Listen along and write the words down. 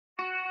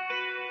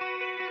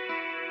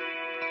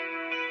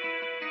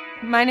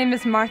My name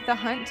is Martha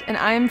Hunt, and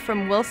I am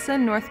from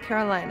Wilson, North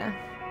Carolina.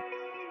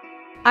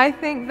 I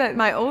think that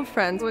my old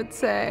friends would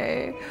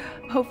say,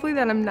 hopefully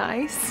that I'm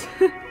nice,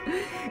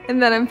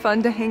 and that I'm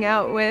fun to hang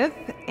out with,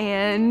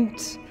 and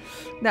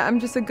that I'm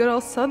just a good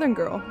old Southern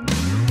girl.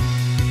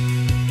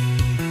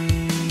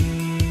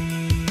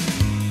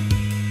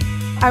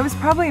 I was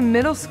probably in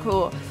middle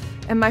school,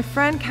 and my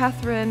friend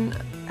Catherine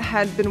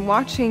had been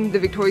watching the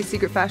Victoria's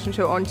Secret fashion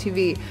show on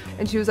TV,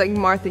 and she was like,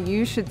 Martha,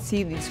 you should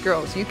see these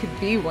girls. You could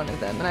be one of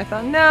them. And I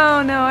thought,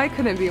 no, I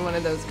couldn't be one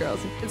of those girls.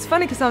 It's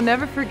funny because I'll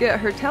never forget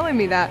her telling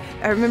me that.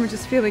 I remember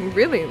just feeling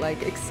really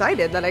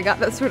excited that I got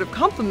that sort of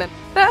compliment.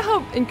 That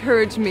helped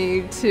encourage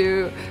me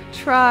to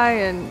try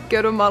and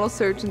go to a model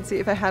search and see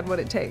if I had what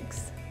it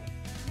takes.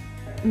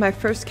 My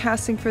first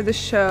casting for the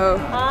show.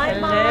 Hi,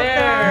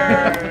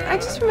 Martha. I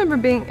just remember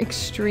being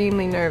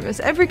extremely nervous.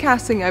 Every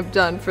casting I've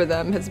done for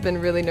them has been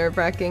really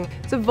nerve-wracking.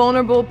 It's a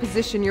vulnerable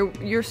position.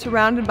 You're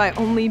surrounded by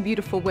only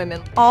beautiful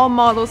women, all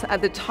models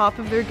at the top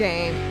of their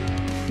game.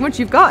 Once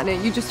you've gotten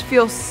it, you just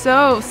feel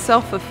so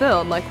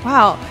self-fulfilled. Like,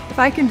 wow, if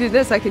I can do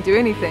this, I can do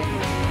anything.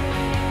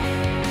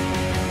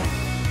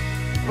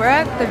 We're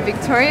at the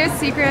Victoria's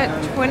Secret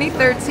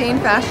 2013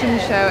 fashion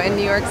show in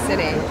New York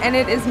City, and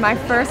it is my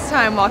first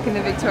time walking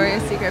the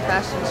Victoria's Secret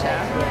fashion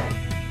show.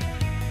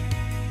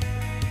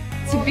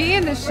 To be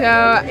in the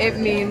show, it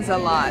means a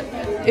lot.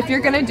 If you're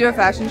gonna do a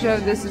fashion show,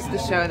 this is the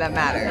show that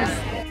matters.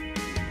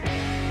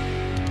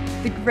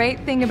 The great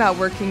thing about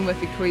working with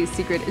Victoria's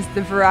Secret is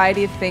the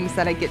variety of things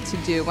that I get to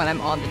do when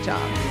I'm on the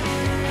job.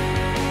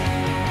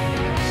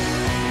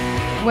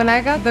 When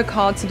I got the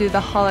call to do the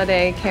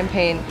holiday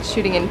campaign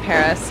shooting in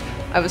Paris,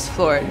 I was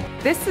floored.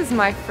 This is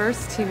my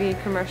first TV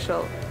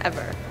commercial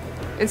ever.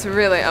 It's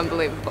really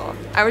unbelievable.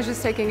 I was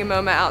just taking a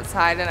moment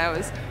outside and I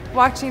was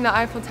watching the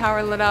Eiffel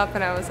Tower lit up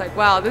and I was like,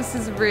 wow, this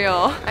is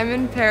real. I'm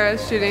in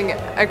Paris shooting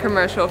a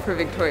commercial for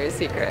Victoria's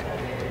Secret.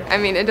 I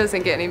mean, it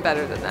doesn't get any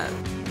better than that.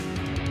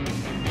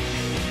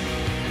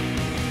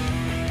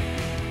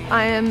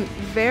 I am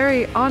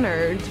very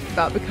honored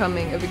about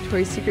becoming a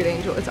Victoria's Secret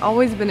angel. It's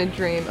always been a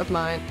dream of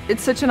mine.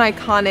 It's such an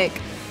iconic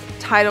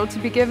title to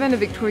be given, a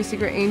Victoria's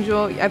Secret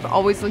angel. I've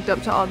always looked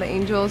up to all the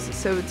angels,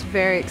 so it's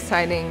very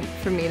exciting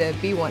for me to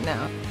be one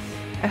now.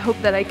 I hope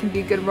that I can be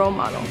a good role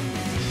model.